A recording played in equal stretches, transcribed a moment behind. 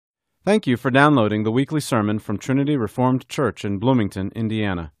Thank you for downloading the weekly sermon from Trinity Reformed Church in Bloomington,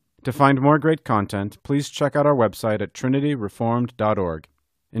 Indiana. To find more great content, please check out our website at trinityreformed.org.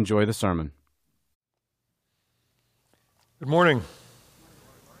 Enjoy the sermon. Good morning.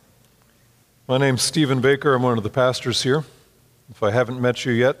 My name's Stephen Baker. I'm one of the pastors here. If I haven't met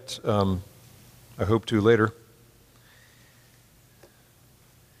you yet, I hope to later.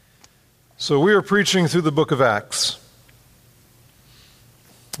 So we are preaching through the book of Acts.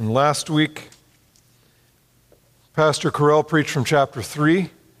 And last week, Pastor Carell preached from chapter 3.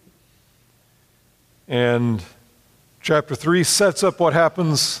 And chapter 3 sets up what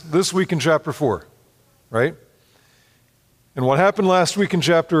happens this week in chapter 4, right? And what happened last week in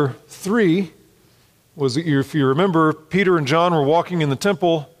chapter 3 was, if you remember, Peter and John were walking in the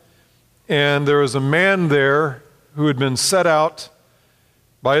temple, and there was a man there who had been set out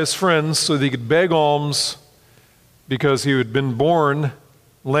by his friends so that he could beg alms because he had been born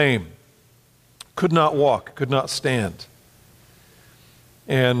lame, could not walk, could not stand.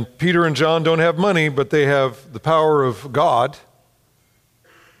 And Peter and John don't have money, but they have the power of God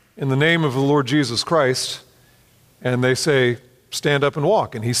in the name of the Lord Jesus Christ, and they say, stand up and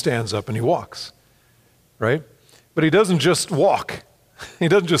walk, and he stands up and he walks, right? But he doesn't just walk. He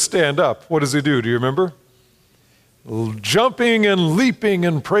doesn't just stand up. What does he do? Do you remember? Jumping and leaping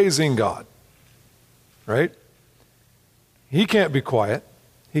and praising God, right? He can't be quiet.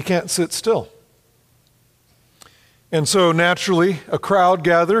 He can't sit still. And so naturally, a crowd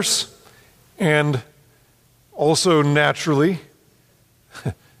gathers, and also naturally,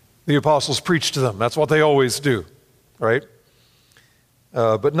 the apostles preach to them. That's what they always do, right?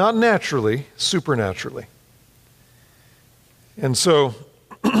 But not naturally, supernaturally. And so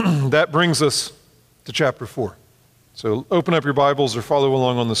that brings us to chapter 4. So open up your Bibles or follow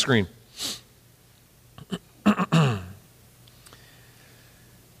along on the screen.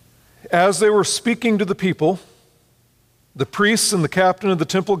 As they were speaking to the people, the priests and the captain of the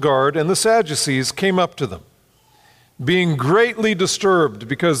temple guard and the Sadducees came up to them, being greatly disturbed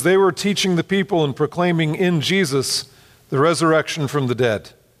because they were teaching the people and proclaiming in Jesus the resurrection from the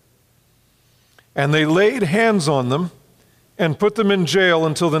dead. And they laid hands on them and put them in jail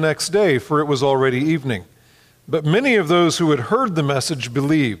until the next day, for it was already evening. But many of those who had heard the message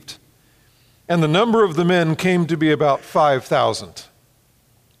believed, and the number of the men came to be about 5,000.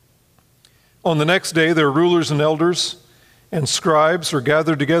 On the next day, their rulers and elders and scribes were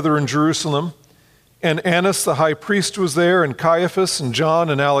gathered together in Jerusalem, and Annas the high priest was there, and Caiaphas and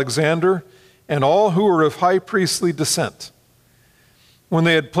John and Alexander, and all who were of high priestly descent. When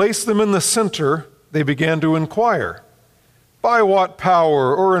they had placed them in the center, they began to inquire, "By what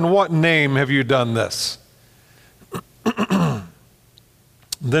power or in what name have you done this?"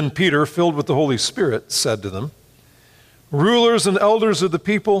 Then Peter, filled with the Holy Spirit, said to them, "Rulers and elders of the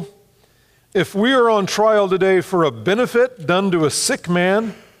people, if we are on trial today for a benefit done to a sick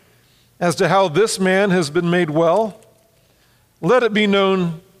man, as to how this man has been made well, let it be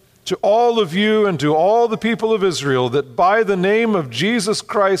known to all of you and to all the people of Israel that by the name of Jesus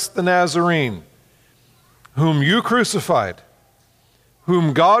Christ the Nazarene, whom you crucified,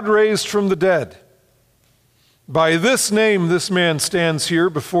 whom God raised from the dead, by this name this man stands here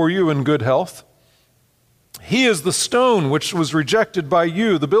before you in good health. He is the stone which was rejected by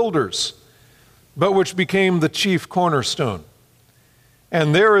you, the builders, but which became the chief cornerstone.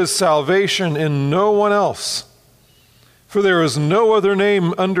 And there is salvation in no one else, for there is no other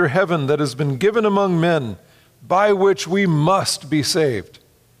name under heaven that has been given among men by which we must be saved."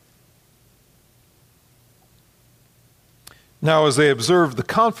 Now, as they observed the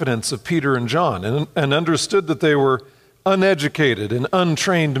confidence of Peter and John and understood that they were uneducated and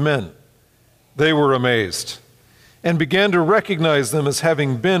untrained men, they were amazed and began to recognize them as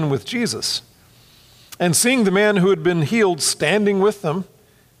having been with Jesus. And seeing the man who had been healed standing with them,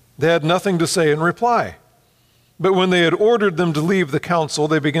 they had nothing to say in reply. But when they had ordered them to leave the council,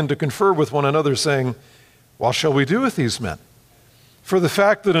 they began to confer with one another, saying, "What shall we do with these men? For the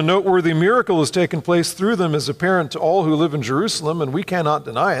fact that a noteworthy miracle has taken place through them is apparent to all who live in Jerusalem, and we cannot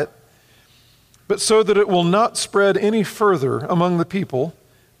deny it. But so that it will not spread any further among the people,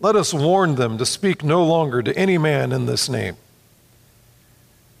 let us warn them to speak no longer to any man in this name."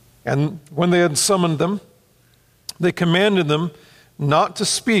 And when they had summoned them, they commanded them not to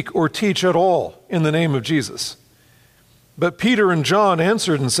speak or teach at all in the name of Jesus. But Peter and John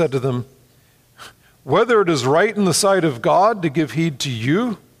answered and said to them, "Whether it is right in the sight of God to give heed to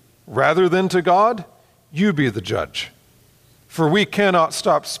you rather than to God, you be the judge. For we cannot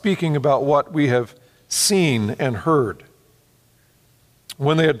stop speaking about what we have seen and heard."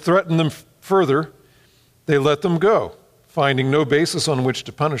 When they had threatened them further, they let them go, finding no basis on which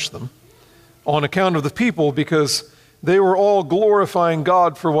to punish them, on account of the people, because they were all glorifying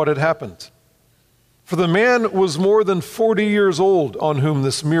God for what had happened. For the man was more than 40 years old on whom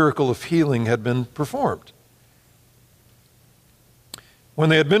this miracle of healing had been performed. When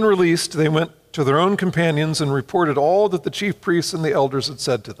they had been released, they went to their own companions and reported all that the chief priests and the elders had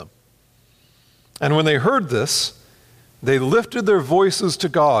said to them. And when they heard this, they lifted their voices to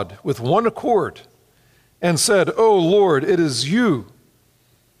God with one accord and said, "O Lord, it is you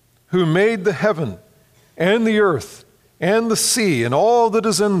who made the heaven and the earth and the sea and all that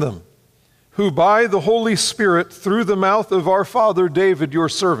is in them, who by the Holy Spirit, through the mouth of our father David, your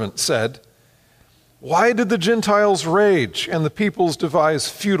servant, said, 'Why did the Gentiles rage and the peoples devise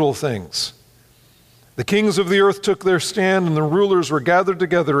futile things? The kings of the earth took their stand, and the rulers were gathered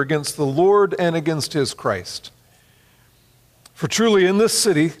together against the Lord and against his Christ. For truly in this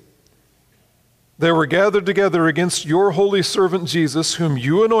city they were gathered together against your holy servant Jesus, whom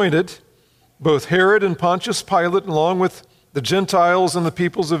you anointed, both Herod and Pontius Pilate, along with the Gentiles and the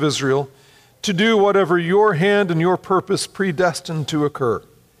peoples of Israel, to do whatever your hand and your purpose predestined to occur.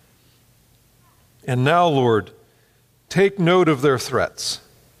 And now, Lord, take note of their threats,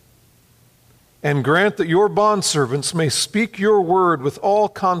 and grant that your bondservants may speak your word with all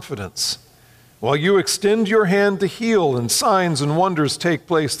confidence, while you extend your hand to heal and signs and wonders take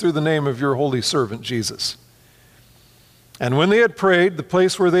place through the name of your holy servant Jesus.' And when they had prayed, the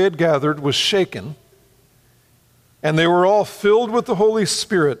place where they had gathered was shaken, and they were all filled with the Holy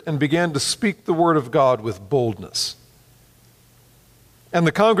Spirit and began to speak the word of God with boldness. And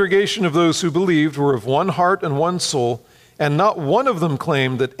the congregation of those who believed were of one heart and one soul, and not one of them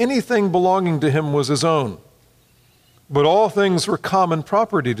claimed that anything belonging to him was his own, but all things were common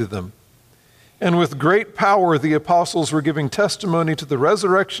property to them. And with great power the apostles were giving testimony to the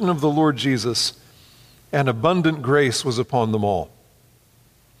resurrection of the Lord Jesus, and abundant grace was upon them all.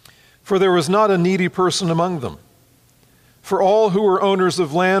 For there was not a needy person among them. For all who were owners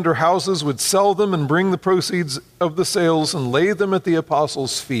of land or houses would sell them and bring the proceeds of the sales and lay them at the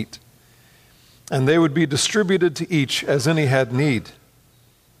apostles' feet, and they would be distributed to each as any had need.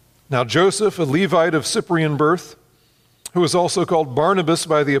 Now Joseph, a Levite of Cyprian birth, who was also called Barnabas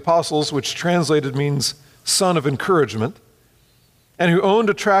by the apostles, which translated means son of encouragement, and who owned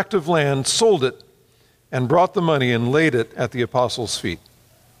a tract of land, sold it and brought the money and laid it at the apostles' feet.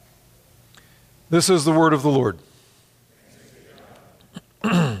 This is the word of the Lord.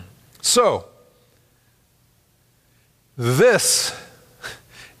 So, this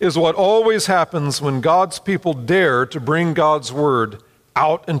is what always happens when God's people dare to bring God's word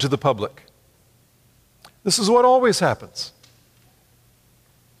out into the public. This is what always happens.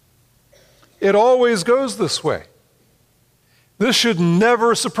 It always goes this way. This should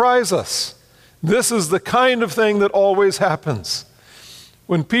never surprise us. This is the kind of thing that always happens.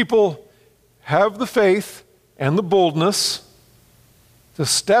 When people have the faith and the boldness to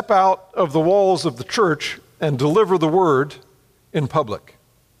step out of the walls of the church and deliver the word in public.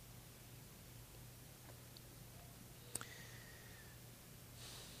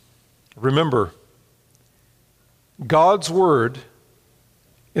 Remember, God's word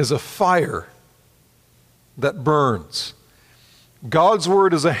is a fire that burns. God's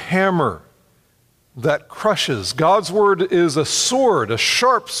word is a hammer that crushes. God's word is a sword, a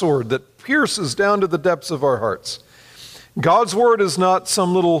sharp sword that pierces down to the depths of our hearts. God's word is not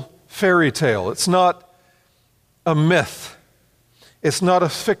some little fairy tale. It's not a myth. It's not a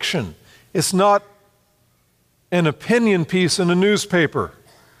fiction. It's not an opinion piece in a newspaper.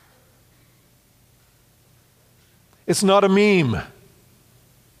 It's not a meme.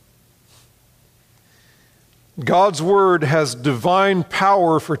 God's word has divine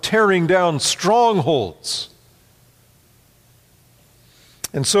power for tearing down strongholds.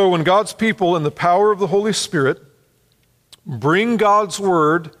 And so when God's people in the power of the Holy Spirit bring God's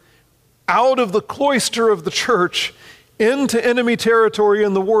word out of the cloister of the church into enemy territory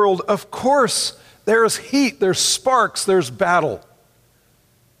in the world, of course there's heat, there's sparks, there's battle.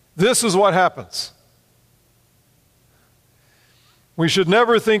 This is what happens. We should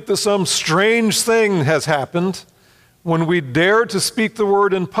never think that some strange thing has happened when we dare to speak the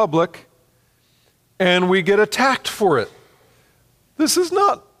word in public and we get attacked for it. This is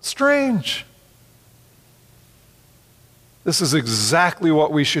not strange. This is exactly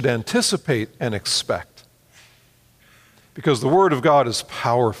what we should anticipate and expect, because the Word of God is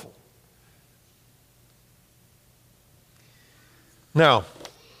powerful. Now,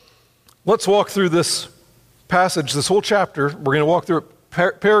 let's walk through this passage, this whole chapter. We're going to walk through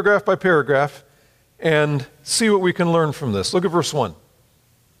it paragraph by paragraph and see what we can learn from this. Look at verse 1.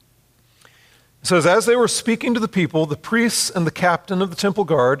 It says, as they were speaking to the people, the priests and the captain of the temple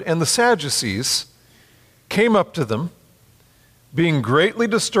guard and the Sadducees came up to them, being greatly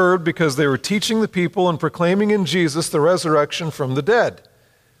disturbed because they were teaching the people and proclaiming in Jesus the resurrection from the dead.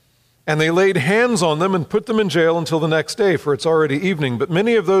 And they laid hands on them and put them in jail until the next day, for it's already evening. But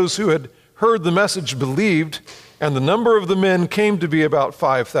many of those who had heard the message believed, and the number of the men came to be about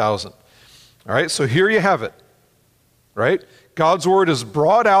 5,000. All right, so here you have it, right? God's word is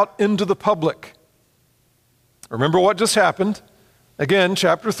brought out into the public. Remember what just happened? Again,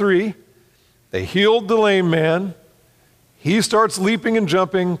 chapter 3, they healed the lame man. He starts leaping and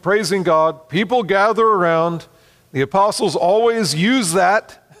jumping, praising God. People gather around. The apostles always use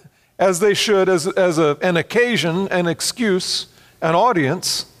that, as they should, as an occasion, an excuse, an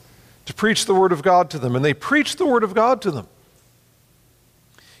audience, to preach the word of God to them. And they preach the word of God to them.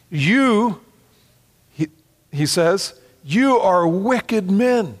 You, he says, you are wicked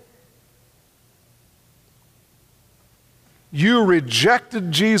men. You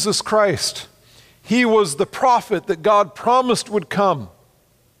rejected Jesus Christ. He was the prophet that God promised would come.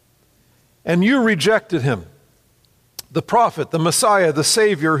 And you rejected him. The prophet, the Messiah, the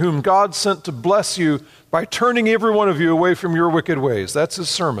Savior, whom God sent to bless you by turning every one of you away from your wicked ways. That's his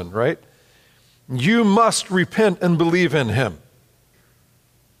sermon, right? You must repent and believe in him.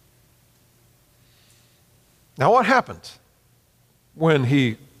 Now, what happened when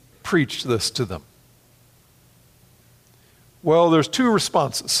he preached this to them? Well, there's two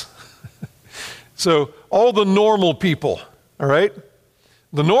responses. So, all the normal people, all right?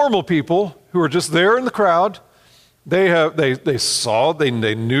 The normal people who are just there in the crowd, they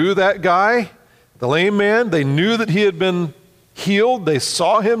knew that guy, the lame man. They knew that he had been healed. They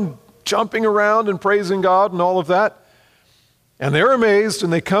saw him jumping around and praising God and all of that. And they're amazed,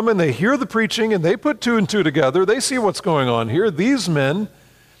 and they come and they hear the preaching, and they put two and two together. They see what's going on here. These men,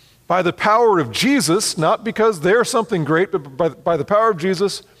 by the power of Jesus, not because they're something great, but by the power of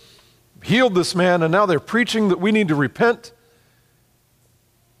Jesus, healed this man, and now they're preaching that we need to repent.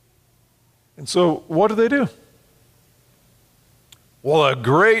 And so what do? Well, a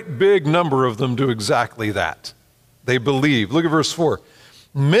great big number of them do exactly that. They believe. Look at verse 4.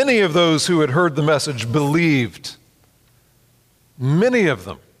 Many of those who had heard the message believed. Many of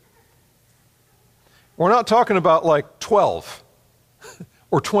them. We're not talking about like 12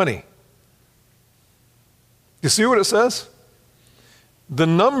 or 20. You see what it says? The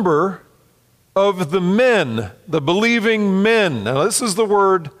number of the men, the believing men. Now, this is the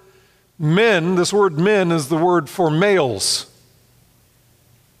word men. This word men is the word for males.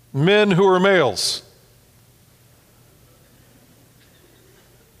 Men who are males.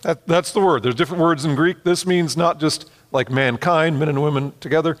 That's the word. There's different words in Greek. This means not just like mankind, men and women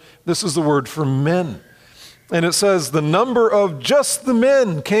together. This is the word for men. And it says the number of just the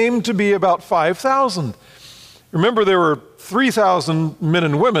men came to be about 5,000. Remember, there were 3,000 men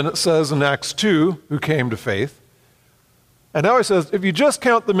and women, it says in Acts 2, who came to faith. And now he says, if you just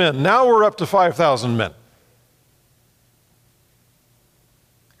count the men, now we're up to 5,000 men.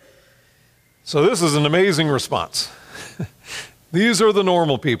 So this is an amazing response. These are the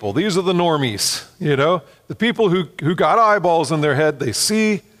normal people. These are the normies, you know, the people who got eyeballs in their head. They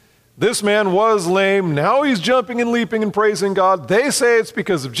see this man was lame. Now he's jumping and leaping and praising God. They say it's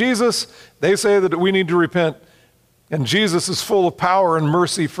because of Jesus. They say that we need to repent. And Jesus is full of power and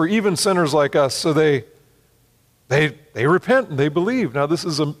mercy for even sinners like us. So they repent and they believe. Now this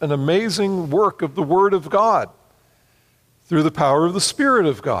is an amazing work of the Word of God through the power of the Spirit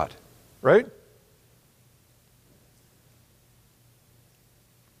of God, right?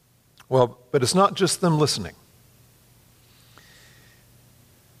 Well, but it's not just them listening.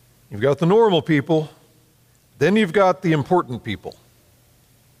 You've got the normal people, then you've got the important people.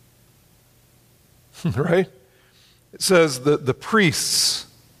 Right? It says the priests.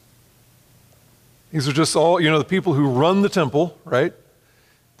 These are just all, the people who run the temple, right?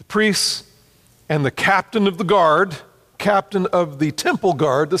 The priests and the captain of the guard, captain of the temple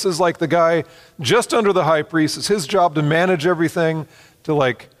guard. This is like the guy just under the high priest. It's his job to manage everything,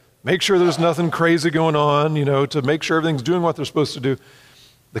 to make sure there's nothing crazy going on, to make sure everything's doing what they're supposed to do.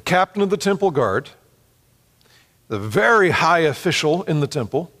 The captain of the temple guard, the very high official in the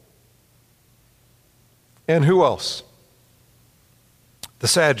temple, and who else? The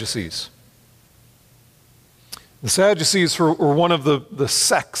Sadducees. The Sadducees were one of the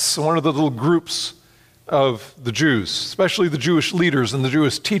sects, one of the little groups of the Jews, especially the Jewish leaders and the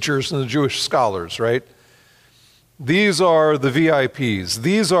Jewish teachers and the Jewish scholars, right? These are the VIPs.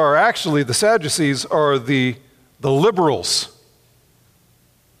 These are actually, the Sadducees are the liberals.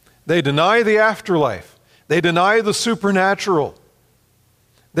 They deny the afterlife. They deny the supernatural.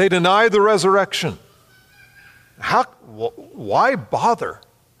 They deny the resurrection. Why bother?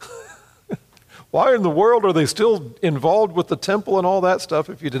 Why in the world are they still involved with the temple and all that stuff?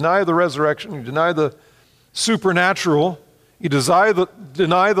 If you deny the resurrection, you deny the supernatural, you deny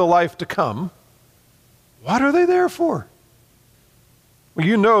the life to come, what are they there for? Well,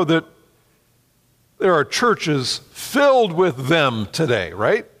 you know that there are churches filled with them today,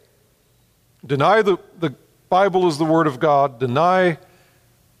 right? Deny the Bible is the Word of God, deny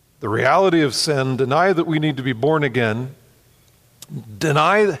the reality of sin, deny that we need to be born again,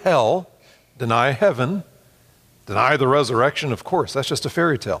 deny hell, deny heaven, deny the resurrection, of course. That's just a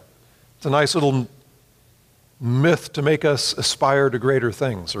fairy tale. It's a nice little myth to make us aspire to greater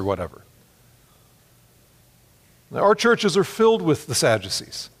things or whatever. Now, our churches are filled with the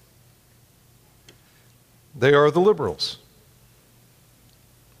Sadducees. They are the liberals.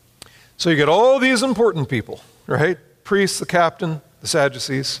 So you get all these important people, right? Priests, the captain, the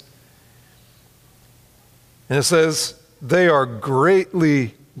Sadducees. And it says, they are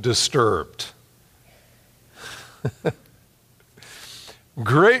greatly disturbed.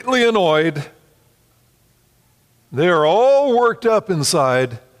 Greatly annoyed. They are all worked up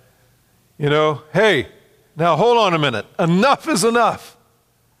inside. You know, hey, now hold on a minute. Enough is enough.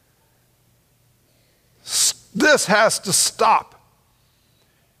 This has to stop.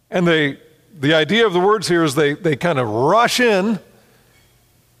 And the idea of the words here is they kind of rush in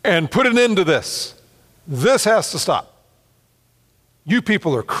and put an end to this. This has to stop. You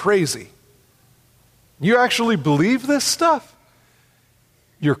people are crazy. You actually believe this stuff?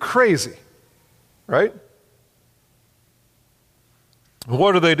 You're crazy, right?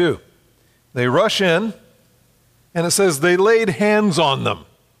 What do? They rush in, and it says they laid hands on them.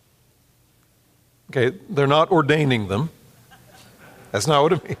 Okay, they're not ordaining them. That's not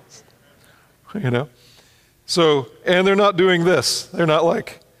what it means. You know? So, and they're not doing this. They're not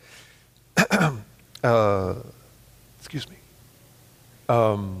like, excuse me,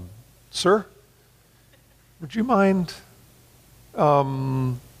 sir, would you mind,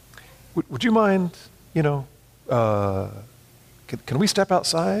 would you mind, you know, can we step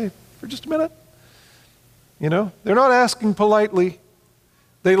outside for just a minute? You know, they're not asking politely.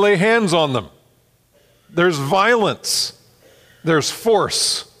 They lay hands on them. There's violence. There's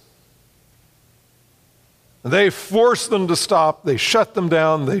force. They force them to stop. They shut them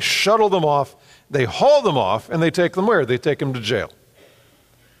down. They shuttle them off. They haul them off, and they take them where? They take them to jail.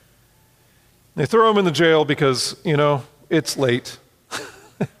 They throw them in the jail because, you know, it's late.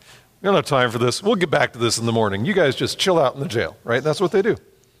 We don't have time for this. We'll get back to this in the morning. You guys just chill out in the jail, right? That's what they do.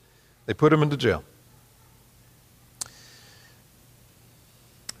 They put them into jail.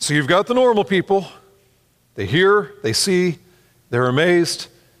 So you've got the normal people. They hear, they see, they're amazed.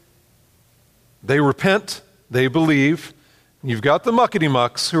 They repent, they believe. You've got the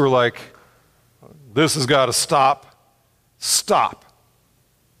muckety-mucks who are like, this has got to stop. Stop.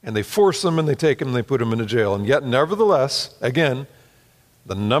 And they force them and they take them and they put them into jail. And yet, nevertheless, again,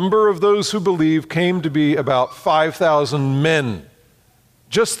 the number of those who believe came to be about 5,000 men.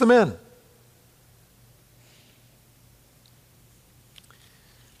 Just the men.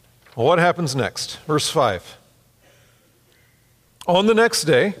 Well, what happens next? Verse 5. On the next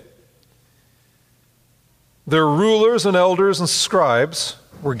day, their rulers and elders and scribes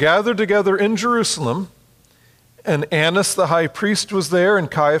were gathered together in Jerusalem, and Annas the high priest was there,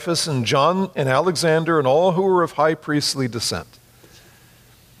 and Caiaphas and John and Alexander and all who were of high priestly descent.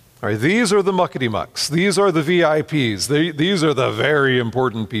 All right, these are the muckety-mucks. These are the VIPs. These are the very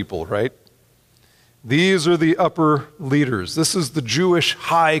important people, right? These are the upper leaders. This is the Jewish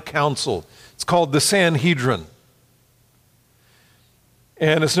high council. It's called the Sanhedrin.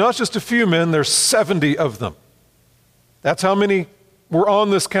 And it's not just a few men, there's 70 of them. That's how many were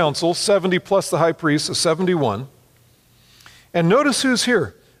on this council, 70 plus the high priest, so 71. And notice who's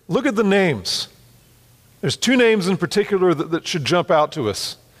here. Look at the names. There's two names in particular that should jump out to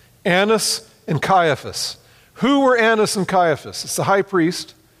us. Annas and Caiaphas. Who were Annas and Caiaphas? It's the high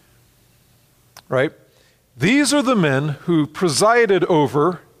priest, right? These are the men who presided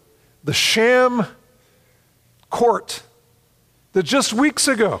over the sham court that just weeks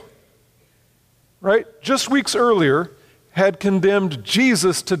ago, right? Just weeks earlier, had condemned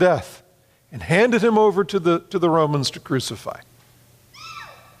Jesus to death and handed him over to the Romans to crucify.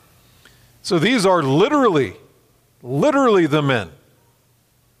 So these are literally the men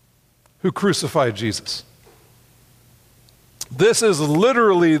who crucified Jesus. This is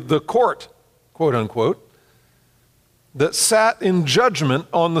literally the court, quote unquote, that sat in judgment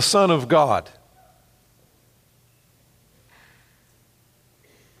on the Son of God.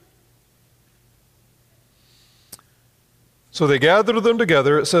 So they gathered them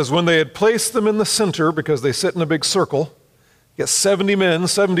together. It says, when they had placed them in the center, because they sit in a big circle, you get 70 men,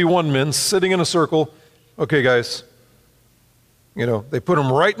 71 men sitting in a circle. Okay, guys, they put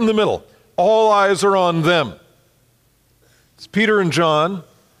them right in the middle. All eyes are on them. It's Peter and John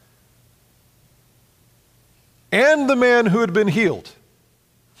and the man who had been healed.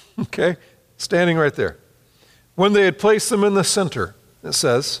 Okay, standing right there. When they had placed them in the center, it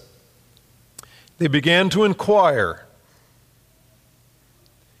says, they began to inquire,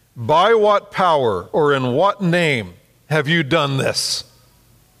 by what power or in what name have you done this?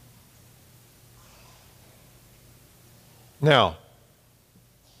 Now,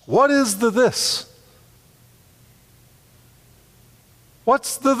 what is the this?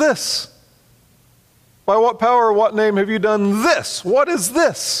 What's the this? By what power or what name have you done this? What is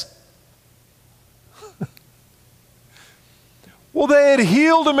this? Well, they had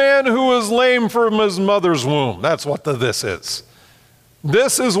healed a man who was lame from his mother's womb. That's what the this is.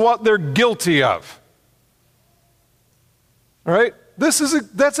 This is what they're guilty of. All right? That's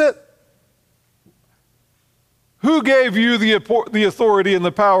it. Who gave you the authority and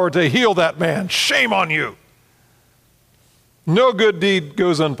the power to heal that man? Shame on you. No good deed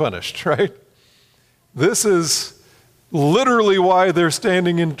goes unpunished, right? This is literally why they're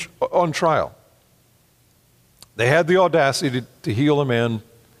standing on trial. They had the audacity to heal a man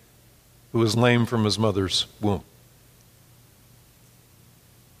who was lame from his mother's womb.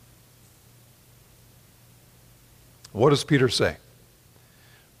 What does Peter say?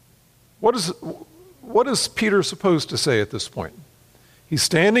 What is Peter supposed to say at this point? He's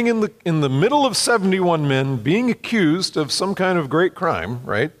standing in the middle of 71 men being accused of some kind of great crime,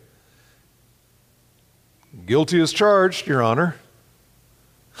 right? Guilty as charged, Your Honor.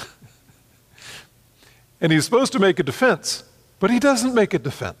 And he's supposed to make a defense, but he doesn't make a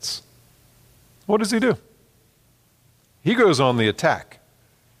defense. What does he do? He goes on the attack.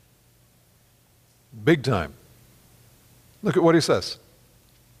 Big time. Look at what he says.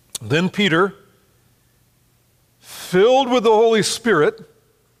 Then Peter, filled with the Holy Spirit,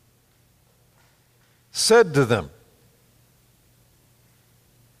 said to them,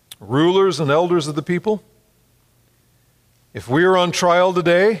 rulers and elders of the people, if we are on trial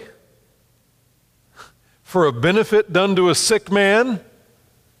today for a benefit done to a sick man,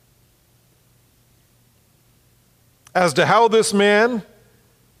 as to how this man,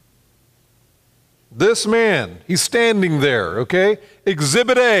 he's standing there, okay?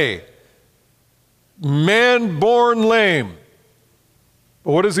 Exhibit A, man born lame.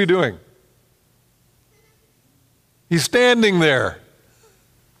 But what is he doing? He's standing there.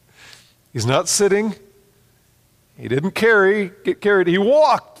 He's not sitting. He didn't get carried. He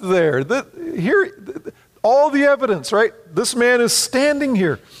walked there. All the evidence, right? This man is standing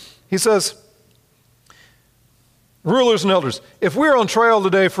here. He says, rulers and elders, if we're on trial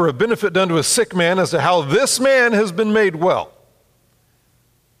today for a benefit done to a sick man as to how this man has been made well.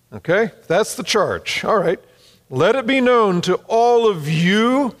 Okay? That's the charge. All right. Let it be known to all of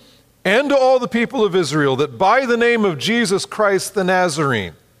you and to all the people of Israel that by the name of Jesus Christ the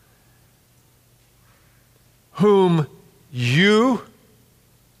Nazarene, whom you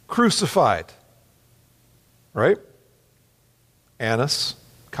crucified, right? Annas,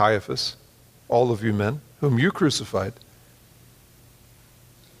 Caiaphas, all of you men, whom you crucified,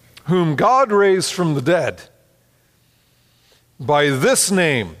 whom God raised from the dead. By this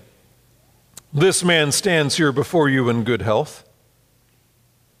name, this man stands here before you in good health.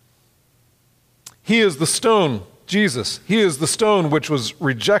 He is the stone, Jesus. He is the stone which was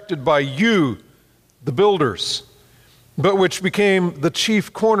rejected by you, the builders, but which became the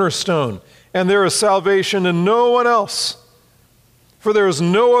chief cornerstone. And there is salvation in no one else. For there is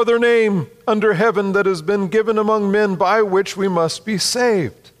no other name under heaven that has been given among men by which we must be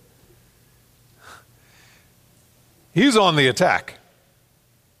saved. He's on the attack.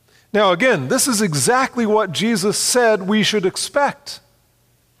 Now again, this is exactly what Jesus said we should expect.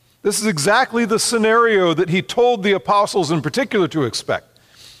 This is exactly the scenario that he told the apostles in particular to expect.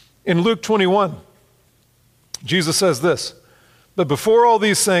 In Luke 21, Jesus says this, but before all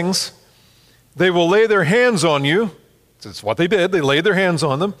these things, they will lay their hands on you. It's what they did. They laid their hands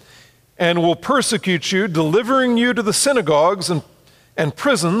on them and will persecute you, delivering you to the synagogues and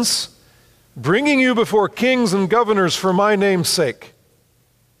prisons, bringing you before kings and governors for my name's sake.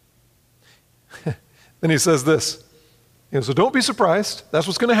 Then he says this. So don't be surprised. That's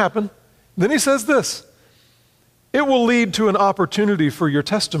what's going to happen. Then he says this. It will lead to an opportunity for your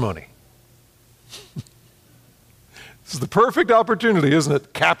testimony. This is the perfect opportunity, isn't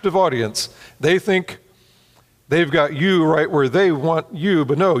it? Captive audience. They think they've got you right where they want you,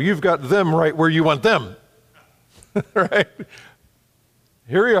 but no, you've got them right where you want them. Right?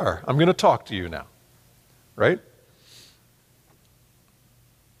 Here we are. I'm going to talk to you now. Right?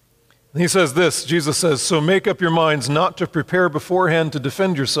 And he says this, Jesus says, "So make up your minds not to prepare beforehand to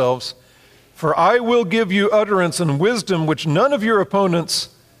defend yourselves, for I will give you utterance and wisdom which none of your opponents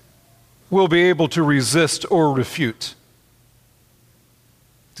will be able to resist or refute."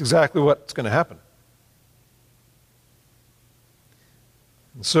 It's exactly what's going to happen.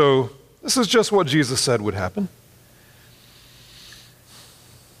 And so, this is just what Jesus said would happen.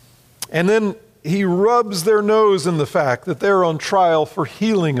 And then he rubs their nose in the fact that they're on trial for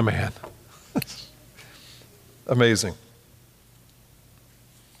healing a man. Amazing.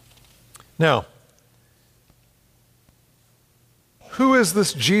 Now, who is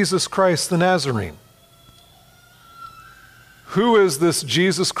this Jesus Christ the Nazarene? Who is this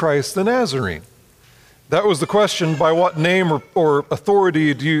Jesus Christ the Nazarene? That was the question. By what name or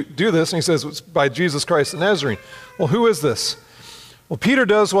authority do you do this? And he says, it's by Jesus Christ the Nazarene. Well, who is this? Well, Peter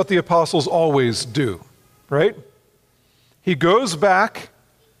does what the apostles always do, right? He goes back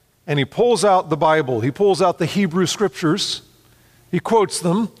and he pulls out the Bible. He pulls out the Hebrew Scriptures. He quotes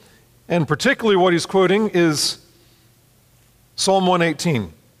them. And particularly what he's quoting is Psalm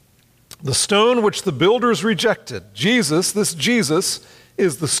 118. "The stone which the builders rejected." This Jesus,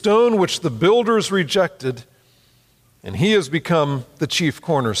 is the stone which the builders rejected, and he has become the chief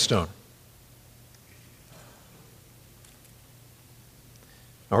cornerstone.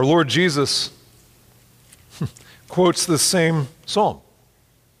 Our Lord Jesus quotes this same psalm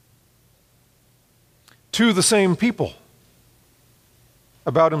to the same people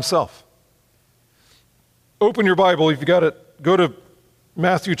about himself. Open your Bible, if you got it, go to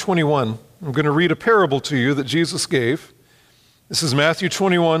Matthew 21. I'm going to read a parable to you that Jesus gave. This is Matthew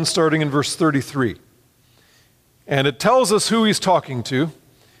 21, starting in verse 33. And it tells us who he's talking to.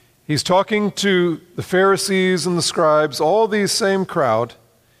 He's talking to the Pharisees and the scribes, all these same crowd,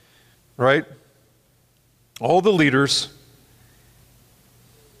 right? All the leaders.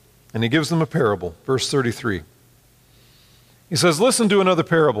 And he gives them a parable, verse 33. He says, "Listen to another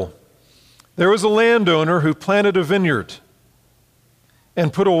parable. There was a landowner who planted a vineyard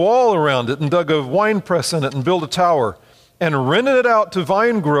and put a wall around it and dug a winepress in it and built a tower and rented it out to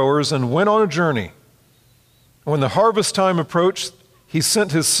vine growers and went on a journey. When the harvest time approached, he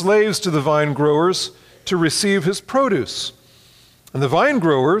sent his slaves to the vine growers to receive his produce. And the vine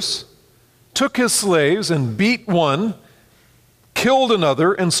growers took his slaves and beat one, killed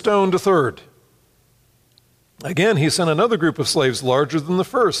another, and stoned a third. Again, he sent another group of slaves larger than the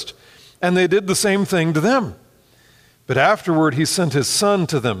first, and they did the same thing to them. But afterward he sent his son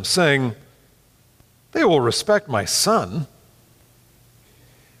to them, saying, 'They will respect my son.'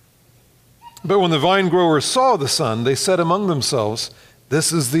 But when the vine growers saw the son, they said among themselves,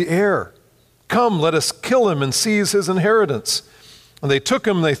 'This is the heir. Come, let us kill him and seize his inheritance.' And they took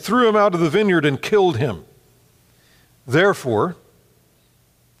him, they threw him out of the vineyard and killed him. Therefore,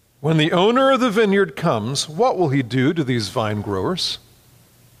 when the owner of the vineyard comes, what will he do to these vine growers?"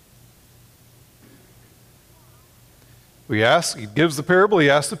 He gives the parable, he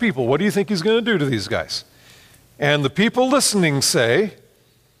asks the people, what do you think he's going to do to these guys? And the people listening say,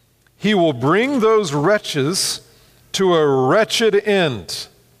 "He will bring those wretches to a wretched end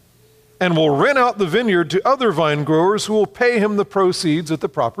and will rent out the vineyard to other vine growers who will pay him the proceeds at the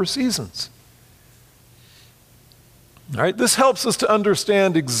proper seasons." All right, this helps us to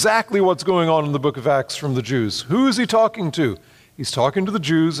understand exactly what's going on in the book of Acts from the Jews. Who is he talking to? He's talking to the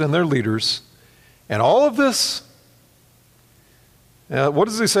Jews and their leaders. And all of this, what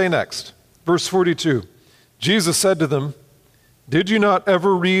does he say next? Verse 42, Jesus said to them, "Did you not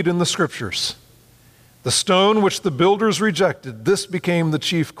ever read in the Scriptures, the stone which the builders rejected, this became the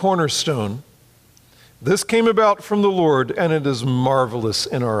chief cornerstone. This came about from the Lord, and it is marvelous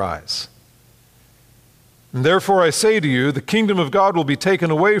in our eyes. And therefore I say to you, the kingdom of God will be taken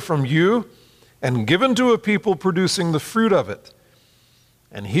away from you and given to a people producing the fruit of it.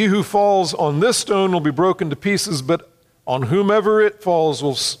 And he who falls on this stone will be broken to pieces, but on whomever it falls,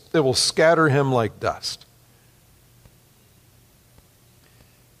 it will scatter him like dust."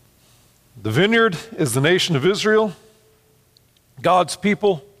 The vineyard is the nation of Israel, God's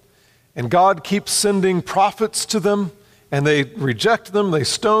people, and God keeps sending prophets to them, and they reject them, they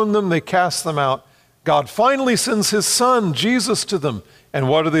stone them, they cast them out. God finally sends his son, Jesus, to them, and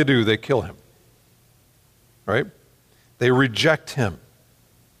what do? They kill him, right? They reject him.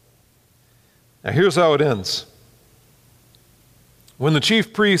 Now here's how it ends. When the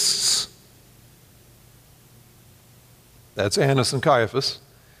chief priests, that's Annas and Caiaphas,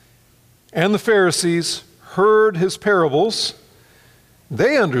 and the Pharisees heard his parables,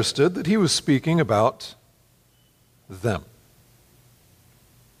 they understood that he was speaking about them.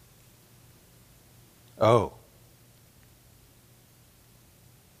 Oh.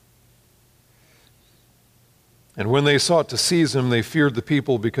 And when they sought to seize him, they feared the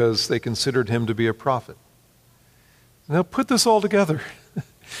people because they considered him to be a prophet. Now put this all together.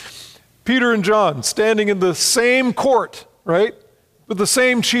 Peter and John standing in the same court, right, with the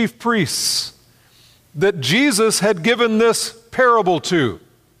same chief priests that Jesus had given this parable to.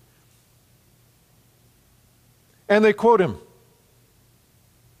 And they quote him.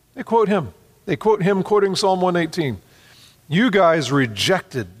 They quote him. They quote him quoting Psalm 118. You guys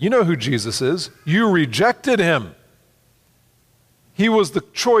rejected. You know who Jesus is. You rejected him. He was the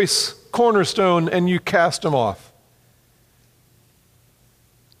choice cornerstone, and you cast him off.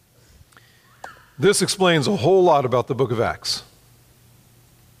 This explains a whole lot about the book of Acts.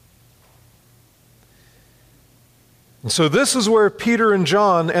 And so this is where Peter and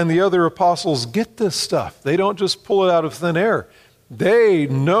John and the other apostles get this stuff. They don't just pull it out of thin air. They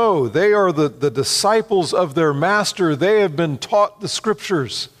know, they are the disciples of their master. They have been taught the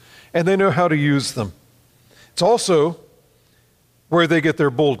scriptures, and they know how to use them. It's also where they get their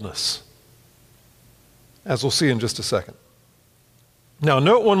boldness, as we'll see in just a second. Now,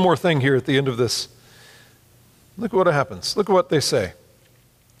 note one more thing here at the end of this. Look at what happens. Look at what they say.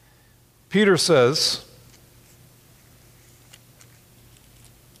 Peter says,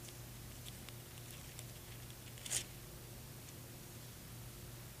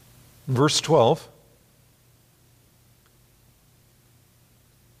 verse 12,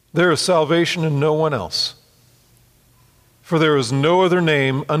 there is salvation in no one else, for there is no other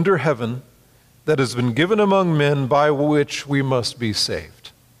name under heaven that has been given among men by which we must be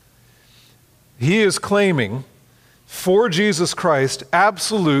saved. He is claiming for Jesus Christ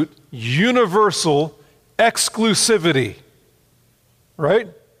absolute, universal exclusivity, right?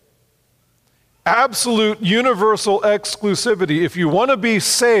 Absolute universal exclusivity. If you want to be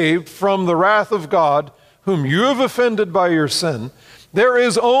saved from the wrath of God, whom you have offended by your sin, there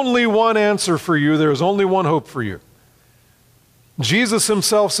is only one answer for you. There is only one hope for you. Jesus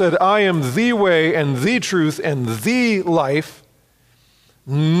himself said, I am the way and the truth and the life.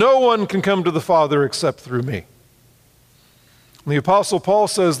 No one can come to the Father except through me. And the Apostle Paul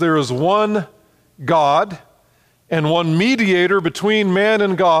says there is one God and one mediator between man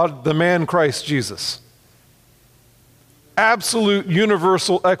and God, the man Christ Jesus. Absolute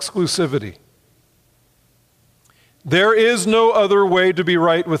universal exclusivity. There is no other way to be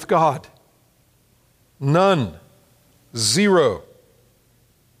right with God. None. Zero.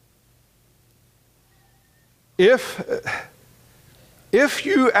 If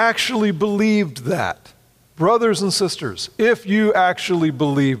you actually believed that, brothers and sisters, if you actually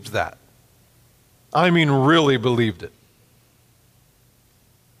believed that, I mean really believed it,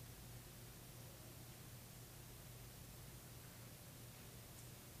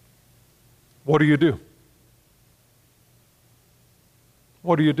 what do you do?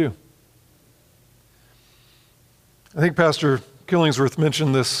 What do you do? I think Pastor Killingsworth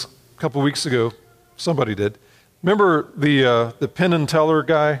mentioned this a couple weeks ago. Somebody did. Remember the Penn and Teller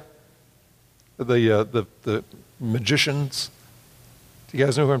guy? The magicians? Do you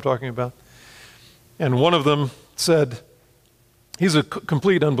guys know who I'm talking about? And one of them said, he's a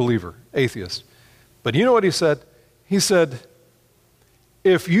complete unbeliever, atheist. But you know what he said? He said,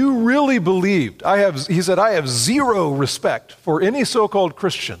 if you really believed, I have zero respect for any so-called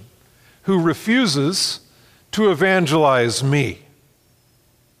Christian who refuses to evangelize me.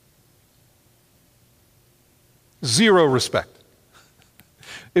 Zero respect.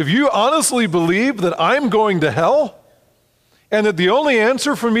 If you honestly believe that I'm going to hell, and that the only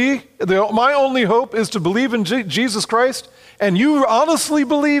answer for me, my only hope is to believe in Jesus Christ, and you honestly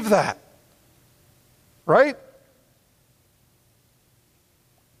believe that, right?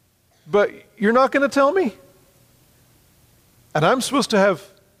 But you're not going to tell me? And I'm supposed to have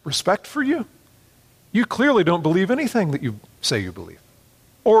respect for you? You clearly don't believe anything that you say you believe.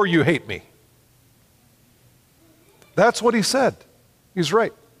 Or you hate me. That's what he said. He's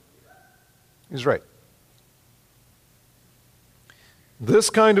right. He's right. This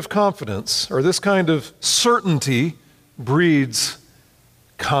kind of confidence, or this kind of certainty, breeds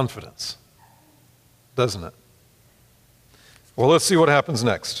confidence, doesn't it? Well, let's see what happens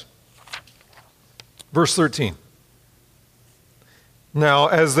next. Verse 13. Now,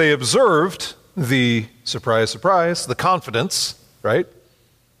 as they observed the, surprise, surprise, the confidence, right,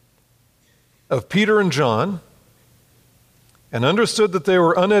 of Peter and John, and understood that they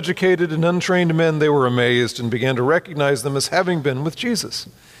were uneducated and untrained men, they were amazed and began to recognize them as having been with Jesus.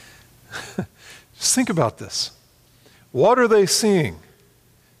 Just think about this. What are they seeing?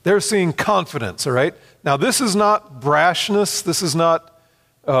 They're seeing confidence, all right? Now, this is not brashness. This is not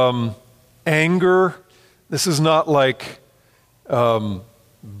anger. This is not like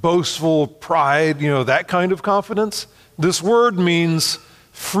boastful pride, that kind of confidence. This word means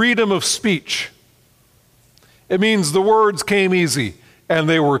freedom of speech. It means the words came easy and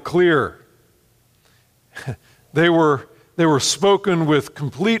they were clear. They were spoken with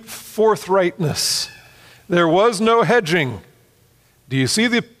complete forthrightness. There was no hedging. Do you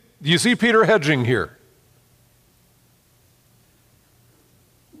see Peter hedging here?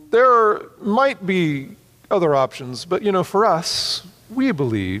 There might be other options, but for us, we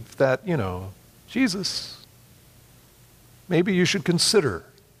believe that, Jesus, maybe you should consider.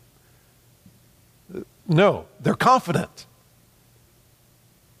 No, they're confident.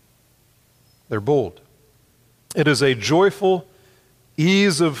 They're bold. It is a joyful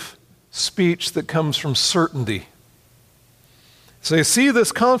ease of speech that comes from certainty. So you see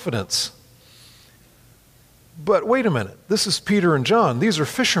this confidence. But wait a minute, this is Peter and John. These are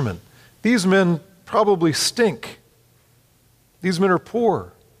fishermen. These men probably stink. These men are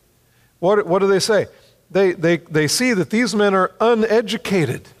poor. What do they say? They see that these men are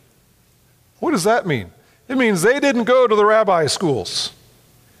uneducated. What does that mean? It means they didn't go to the rabbi schools.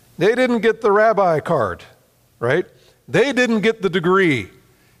 They didn't get the rabbi card, right? They didn't get the degree.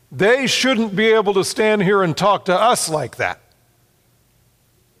 They shouldn't be able to stand here and talk to us like that.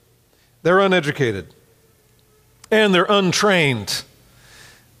 They're uneducated. And they're untrained.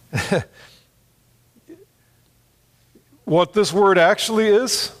 What this word actually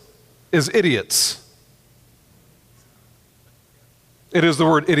is idiots. It is the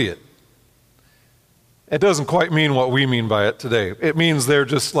word idiot. It doesn't quite mean what we mean by it today. It means they're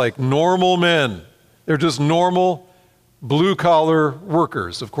just like normal men. They're just normal blue-collar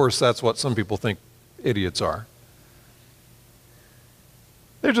workers. Of course, that's what some people think idiots are.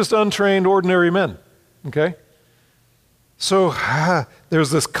 They're just untrained, ordinary men, okay? So there's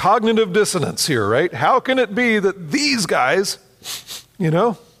this cognitive dissonance here, right? How can it be that these guys,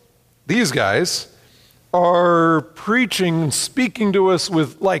 these guys are preaching and speaking to us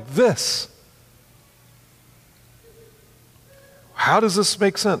with like this? How does this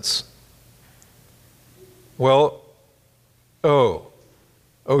make sense? Well, oh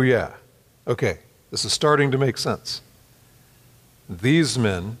yeah, okay, this is starting to make sense. These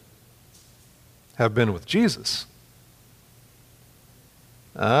men have been with Jesus.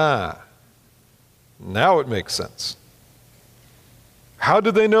 Now it makes sense. How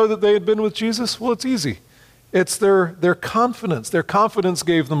did they know that they had been with Jesus? Well, it's easy. It's their confidence. Their confidence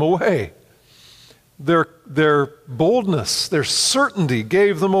gave them away. Their boldness, their certainty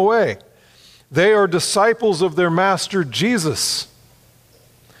gave them away. They are disciples of their master Jesus.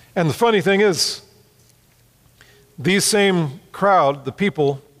 And the funny thing is, these same crowd, the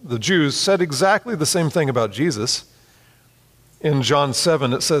people, the Jews, said exactly the same thing about Jesus. In John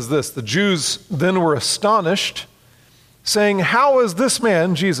 7, it says this, the Jews then were astonished, saying, how is this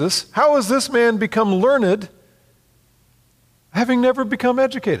man, Jesus, how has this man become learned, having never become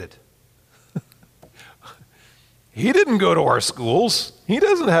educated? He didn't go to our schools. He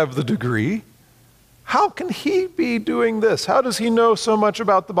doesn't have the degree. How can he be doing this? How does he know so much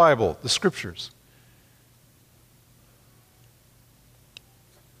about the Bible, the Scriptures?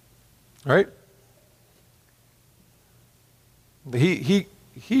 Right?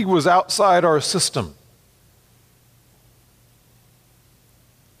 He was outside our system.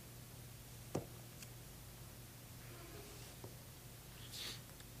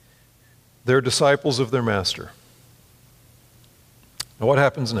 They're disciples of their master. Now what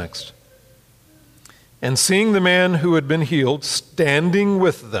happens next? And seeing the man who had been healed standing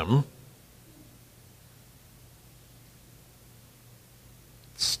with them,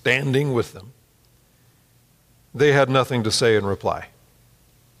 they had nothing to say in reply.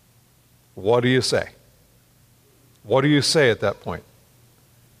 What do you say? What do you say at that point?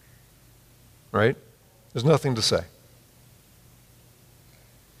 Right? There's nothing to say.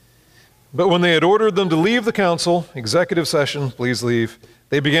 But when they had ordered them to leave the council, executive session, please leave,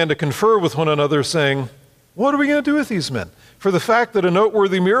 they began to confer with one another, saying, what are we going to do with these men? For the fact that a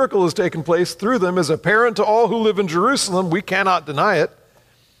noteworthy miracle has taken place through them is apparent to all who live in Jerusalem. We cannot deny it.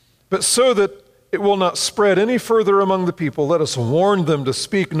 But so that it will not spread any further among the people, let us warn them to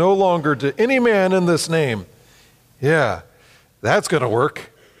speak no longer to any man in this name. Yeah, that's going to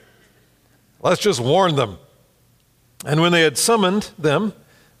work. Let's just warn them. And when they had summoned them,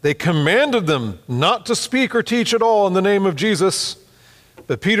 they commanded them not to speak or teach at all in the name of Jesus.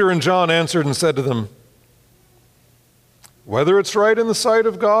 But Peter and John answered and said to them, whether it's right in the sight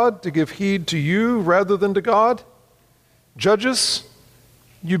of God to give heed to you rather than to God, judges,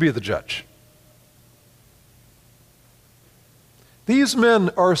 you be the judge. These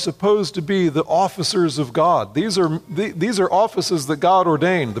men are supposed to be the officers of God. These are offices that God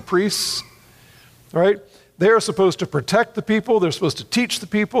ordained, the priests, right? They are supposed to protect the people. They're supposed to teach the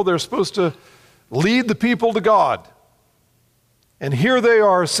people. They're supposed to lead the people to God. And here they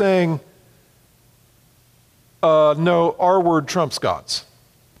are saying, no, our word trumps God's.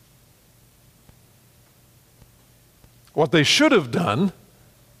 What they should have done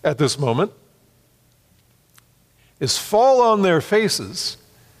at this moment is fall on their faces,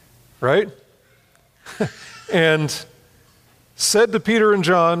 right? And said to Peter and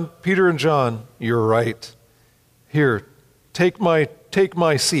John, you're right. Here, take my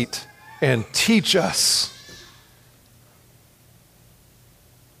seat and teach us.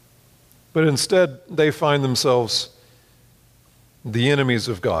 But instead, they find themselves the enemies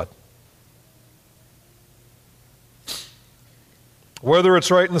of God. Whether it's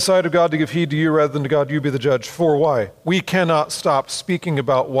right in the sight of God to give heed to you rather than to God, you be the judge. For why? We cannot stop speaking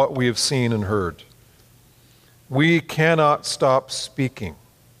about what we have seen and heard. We cannot stop speaking.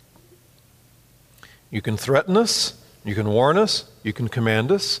 You can threaten us, you can warn us, you can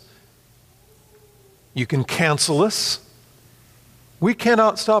command us, you can cancel us. We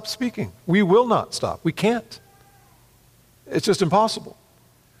cannot stop speaking. We will not stop. We can't. It's just impossible.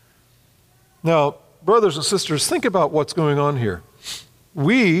 Now, brothers and sisters, think about what's going on here.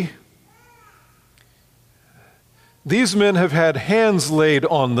 These men have had hands laid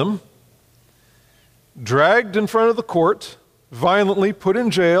on them, dragged in front of the court, violently put in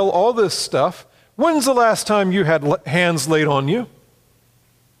jail, all this stuff. When's the last time you had hands laid on you?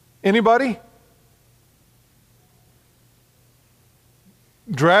 Anybody?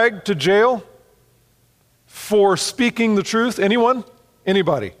 Dragged to jail for speaking the truth? Anyone?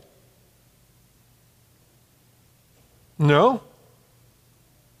 Anybody? No?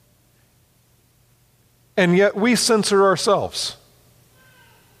 And yet we censor ourselves.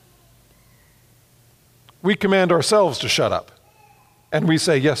 We command ourselves to shut up. And we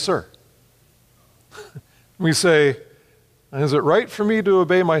say, yes, sir. We say, is it right for me to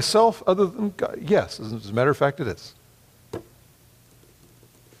obey myself other than God? Yes, as a matter of fact, it is.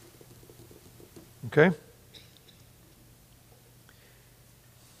 Okay?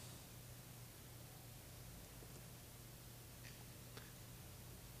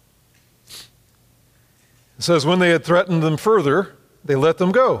 It says, when they had threatened them further, they let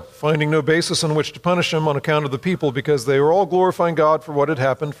them go, finding no basis on which to punish them on account of the people, because they were all glorifying God for what had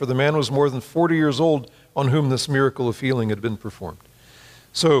happened, for the man was more than 40 years old on whom this miracle of healing had been performed.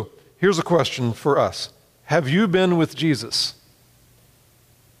 So, here's a question for us. Have you been with Jesus?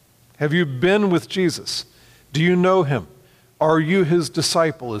 Have you been with Jesus? Do you know him? Are you his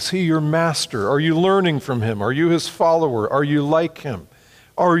disciple? Is he your master? Are you learning from him? Are you his follower? Are you like him?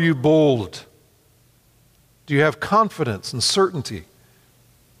 Are you bold? Do you have confidence and certainty?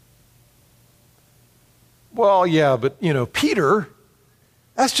 Well, yeah, but Peter,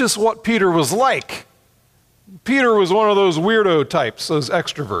 that's just what Peter was like. Peter was one of those weirdo types, those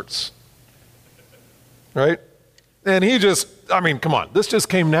extroverts. Right? And he just, come on, this just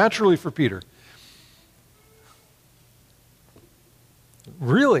came naturally for Peter.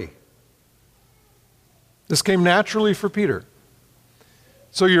 Really? This came naturally for Peter.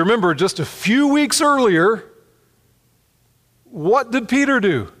 So you remember just a few weeks earlier, what did Peter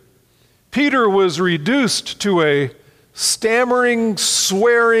do? Peter was reduced to a stammering,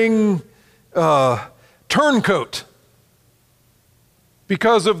 swearing turncoat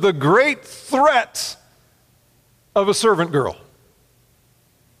because of the great threat of a servant girl.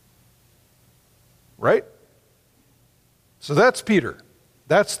 Right? So that's Peter.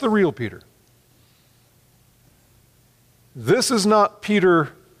 That's the real Peter. This is not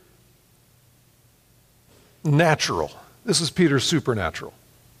Peter natural. This is Peter supernatural.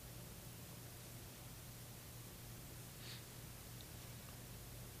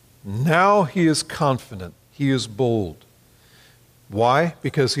 Now he is confident. He is bold. Why?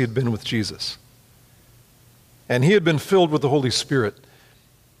 Because he had been with Jesus. And he had been filled with the Holy Spirit.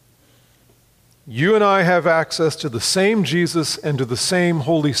 You and I have access to the same Jesus and to the same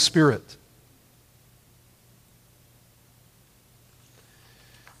Holy Spirit.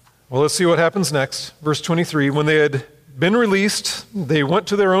 Well, let's see what happens next. Verse 23, when they had been released, they went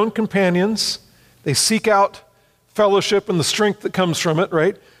to their own companions. They seek out fellowship and the strength that comes from it,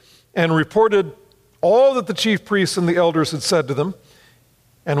 right? And reported all that the chief priests and the elders had said to them.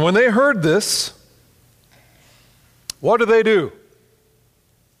 And when they heard this, what do?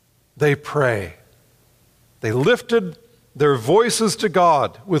 They pray. They lifted their voices to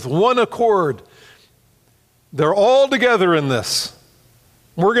God with one accord. They're all together in this.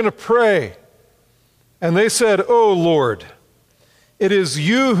 We're going to pray. And they said, O Lord, it is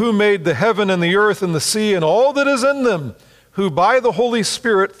you who made the heaven and the earth and the sea and all that is in them, who by the Holy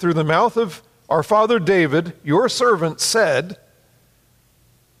Spirit through the mouth of our father David, your servant, said,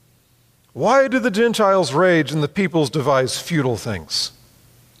 why do the Gentiles rage and the peoples devise futile things?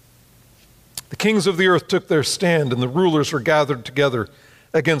 The kings of the earth took their stand, and the rulers were gathered together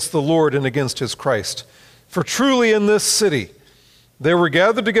against the Lord and against his Christ. For truly in this city they were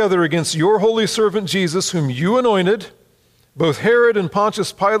gathered together against your holy servant Jesus, whom you anointed, both Herod and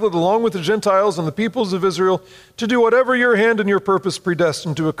Pontius Pilate, along with the Gentiles and the peoples of Israel, to do whatever your hand and your purpose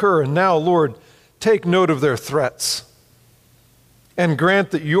predestined to occur. And now, Lord, take note of their threats, and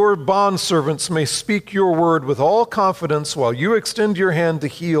grant that your bondservants may speak your word with all confidence while you extend your hand to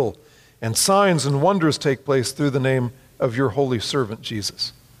heal, and signs and wonders take place through the name of your holy servant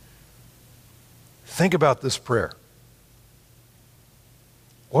Jesus. Think about this prayer.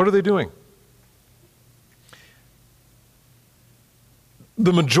 What are they doing?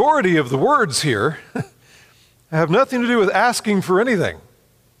 The majority of the words here have nothing to do with asking for anything.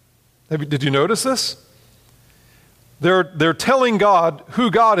 Did you notice this? They're telling God who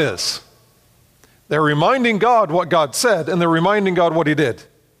God is. They're reminding God what God said, and they're reminding God what he did.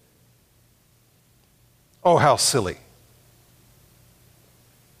 Oh, how silly.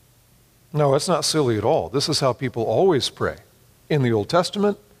 No, it's not silly at all. This is how people always pray. In the Old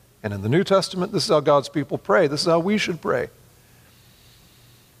Testament and in the New Testament, this is how God's people pray. This is how we should pray.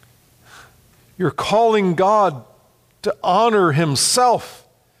 You're calling God to honor himself,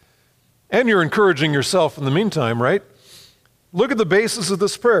 and you're encouraging yourself in the meantime, right? Look at the basis of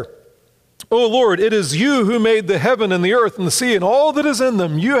this prayer. Oh Lord, it is you who made the heaven and the earth and the sea and all that is in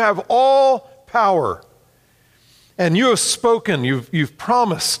them. You have all power. And you have spoken, you've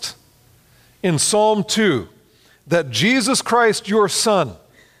promised in Psalm 2 that Jesus Christ, your Son,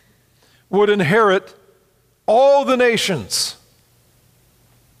 would inherit all the nations,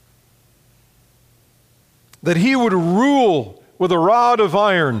 that he would rule with a rod of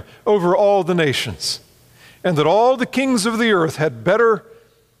iron over all the nations, and that all the kings of the earth had better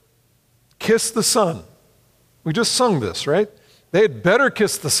kiss the Son. We just sung this, right? They had better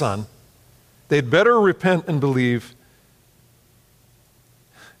kiss the Son. They'd better repent and believe.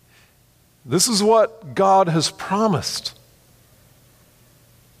 This is what God has promised.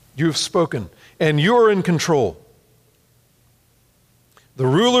 You have spoken, and you're in control. The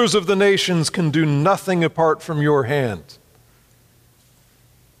rulers of the nations can do nothing apart from your hand.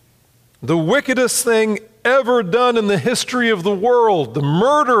 The wickedest thing ever done in the history of the world, the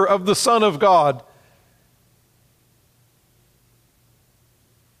murder of the Son of God,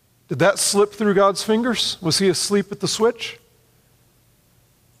 did that slip through God's fingers? Was he asleep at the switch?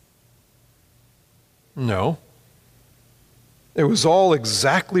 No. It was all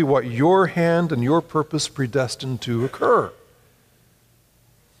exactly what your hand and your purpose predestined to occur.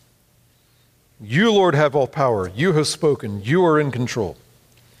 You, Lord, have all power. You have spoken. You are in control.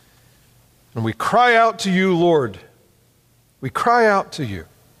 And we cry out to you, Lord. We cry out to you.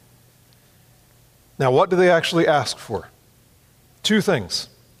 Now, what do they actually ask for? Two things.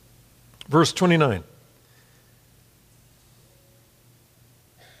 Verse 29.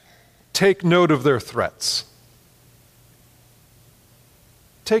 Take note of their threats.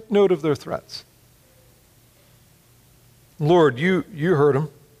 Take note of their threats. Lord, you heard them.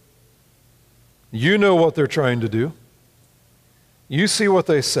 You know what they're trying to do. You see what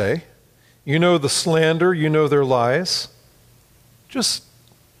they say. You know the slander. You know their lies. Just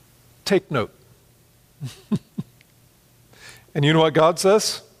take note. And you know what God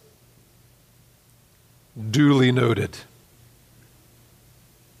says? Duly noted.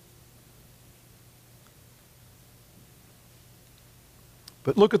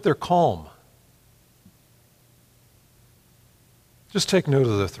 But look at their calm. Just take note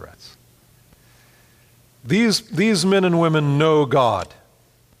of their threats. These men and women know God.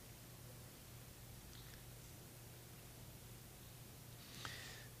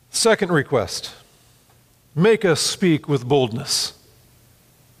 Second request, make us speak with boldness.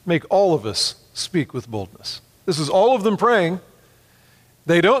 Make all of us speak with boldness. This is all of them praying.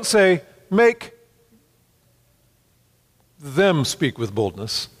 They don't say, make them speak with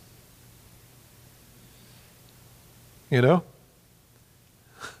boldness. You know?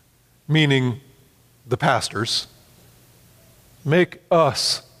 Meaning the pastors. Make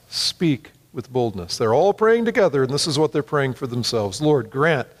us speak with boldness. They're all praying together, and this is what they're praying for themselves. Lord,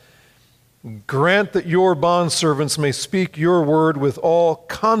 grant that your bondservants may speak your word with all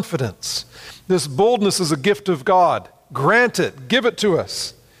confidence. This boldness is a gift of God. Grant it. Give it to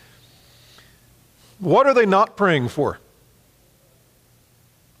us. What are they not praying for?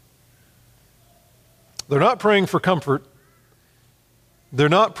 They're not praying for comfort. They're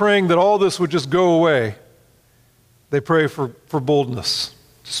not praying that all this would just go away. They pray for boldness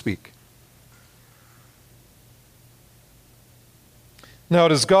to speak. Now,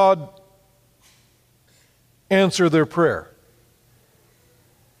 does God answer their prayer?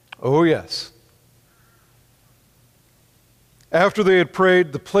 Oh, yes. After they had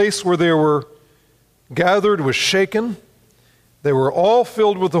prayed, the place where they were gathered was shaken. They were all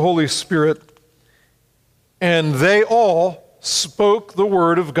filled with the Holy Spirit, and they all spoke the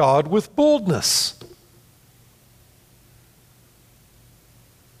word of God with boldness.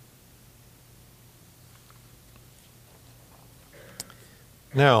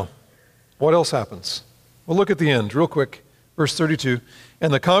 Now, what else happens? Well, look at the end real quick. Verse 32.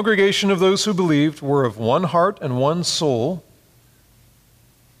 And the congregation of those who believed were of one heart and one soul,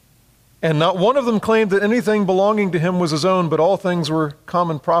 and not one of them claimed that anything belonging to him was his own, but all things were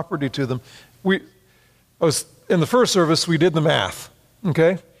common property to them. In the first service, we did the math,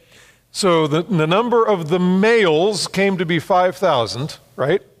 okay? So the number of the males came to be 5,000,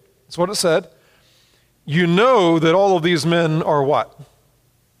 right? That's what it said. You know that all of these men are what?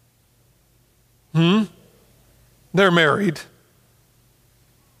 They're married.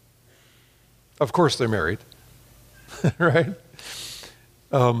 Of course they're married, right?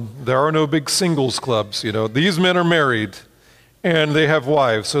 There are no big singles clubs, you know. These men are married, and they have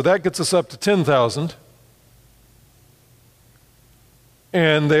wives. So that gets us up to 10,000.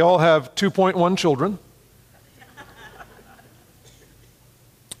 And they all have 2.1 children.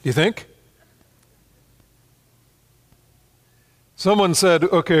 You think? Someone said,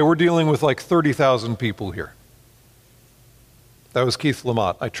 okay, we're dealing with like 30,000 people here. That was Keith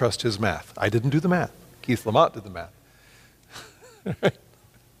Lamott. I trust his math. I didn't do the math. Keith Lamott did the math.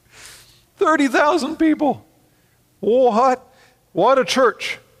 30,000 people. What? What a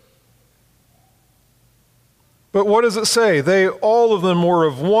church. But what does it say? All of them were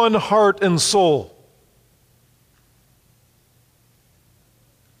of one heart and soul.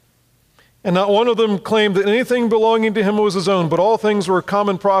 And not one of them claimed that anything belonging to him was his own, but all things were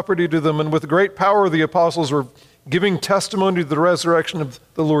common property to them. And with great power the apostles were giving testimony to the resurrection of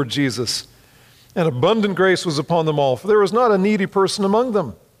the Lord Jesus. And abundant grace was upon them all, for there was not a needy person among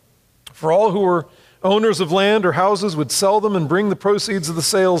them. For all who were owners of land or houses would sell them and bring the proceeds of the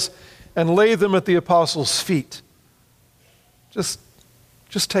sales and lay them at the apostles' feet. Just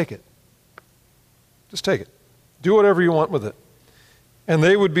take it. Just take it. Do whatever you want with it. And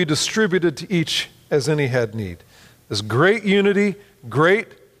they would be distributed to each as any had need. There's great unity, great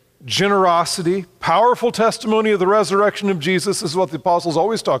generosity, powerful testimony of the resurrection of Jesus. This is what the apostles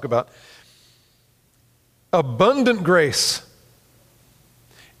always talk about. Abundant grace.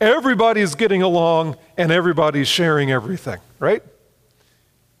 Everybody's getting along and everybody's sharing everything, right?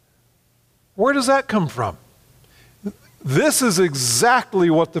 Where does that come from? This is exactly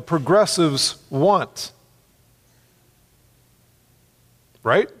what the progressives want.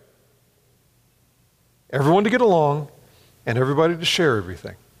 Right? Everyone to get along and everybody to share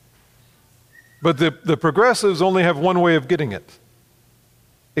everything. But the progressives only have one way of getting it.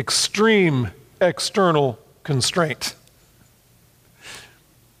 Extreme external constraint.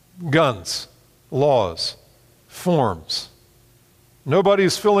 Guns, laws, forms.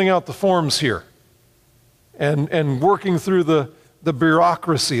 Nobody's filling out the forms here and working through the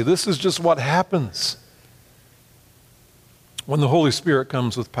bureaucracy. This is just what happens when the Holy Spirit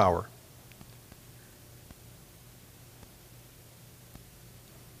comes with power.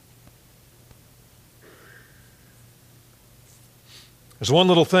 There's one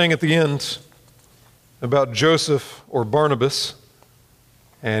little thing at the end about Joseph or Barnabas,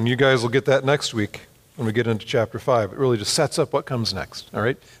 and you guys will get that next week when we get into chapter 5. It really just sets up what comes next, all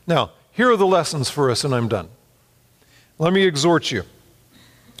right? Now, here are the lessons for us, and I'm done. Let me exhort you.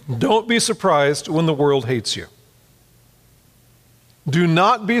 Don't be surprised when the world hates you. Do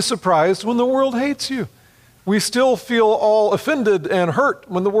not be surprised when the world hates you. We still feel all offended and hurt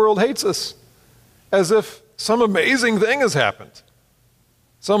when the world hates us, as if some amazing thing has happened.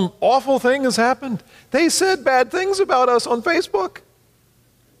 Some awful thing has happened. They said bad things about us on Facebook.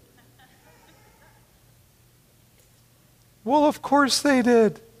 Well, of course they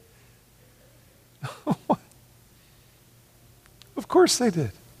did. Of course they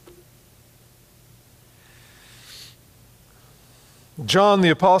did. John the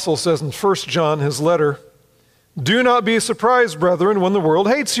Apostle says in 1 John, his letter, "Do not be surprised, brethren, when the world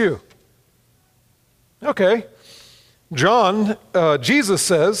hates you." Okay. Jesus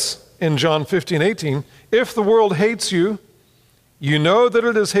says in John 15:18, "If the world hates you, you know that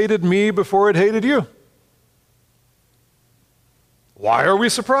it has hated me before it hated you." Why are we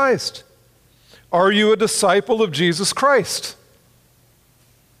surprised? Are you a disciple of Jesus Christ?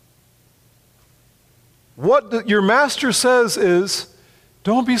 What your master says is,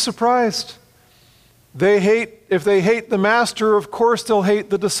 don't be surprised. If they hate the master, of course they'll hate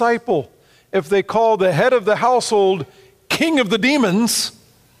the disciple. If they call the head of the household king of the demons,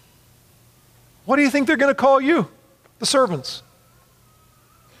 what do you think they're going to call you, the servants?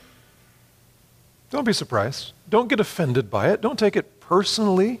 Don't be surprised. Don't get offended by it. Don't take it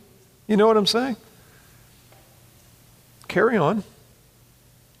personally. You know what I'm saying? Carry on.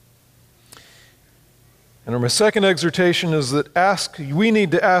 And my second exhortation is that we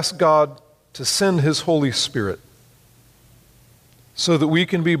need to ask God to send His Holy Spirit so that we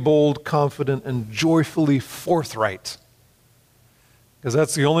can be bold, confident, and joyfully forthright. Because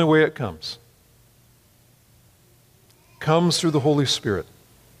that's the only way it comes. It comes through the Holy Spirit.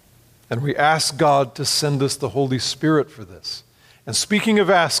 And we ask God to send us the Holy Spirit for this. And speaking of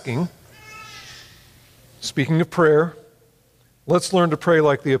asking, speaking of prayer, let's learn to pray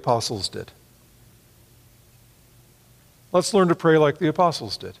like the apostles did. Let's learn to pray like the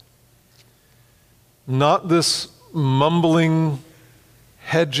apostles did. Not this mumbling,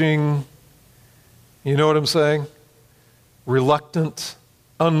 hedging, you know what I'm saying? Reluctant,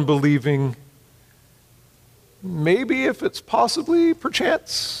 unbelieving. Maybe if it's possibly,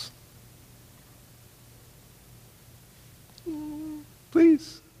 perchance.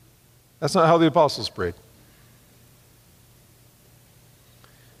 Please. That's not how the apostles prayed.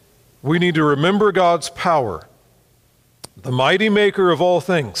 We need to remember God's power, the mighty maker of all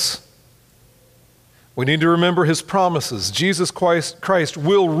things. We need to remember His promises. Jesus Christ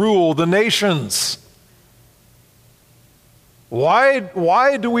will rule the nations.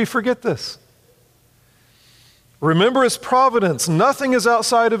 Why do we forget this? Remember His providence. Nothing is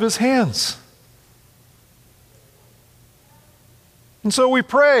outside of His hands. And so we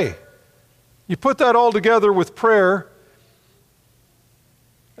pray. You put that all together with prayer,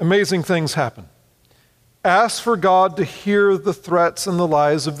 amazing things happen. Ask for God to hear the threats and the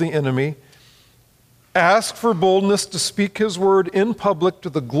lies of the enemy. Ask for boldness to speak His word in public to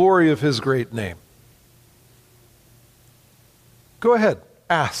the glory of His great name. Go ahead,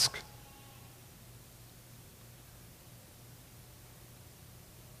 ask.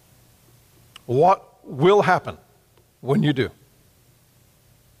 What will happen when you do?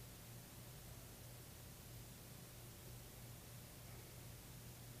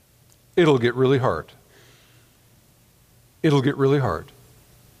 It'll get really hard. It'll get really hard.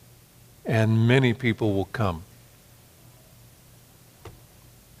 And many people will come.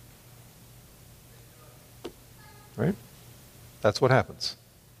 Right? That's what happens.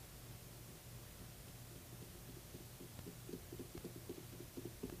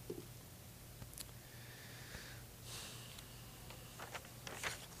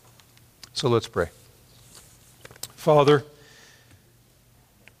 So let's pray. Father,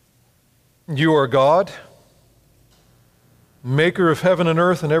 You are God, maker of heaven and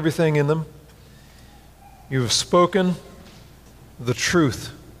earth and everything in them. You have spoken the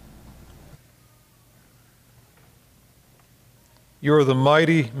truth. You are the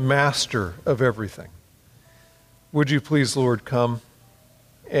mighty master of everything. Would You please, Lord, come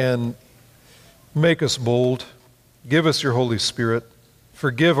and make us bold. Give us Your Holy Spirit.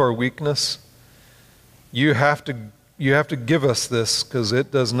 Forgive our weakness. You have to give us this because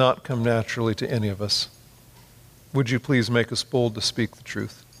it does not come naturally to any of us. Would You please make us bold to speak the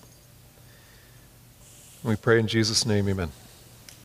truth? We pray in Jesus' name, amen.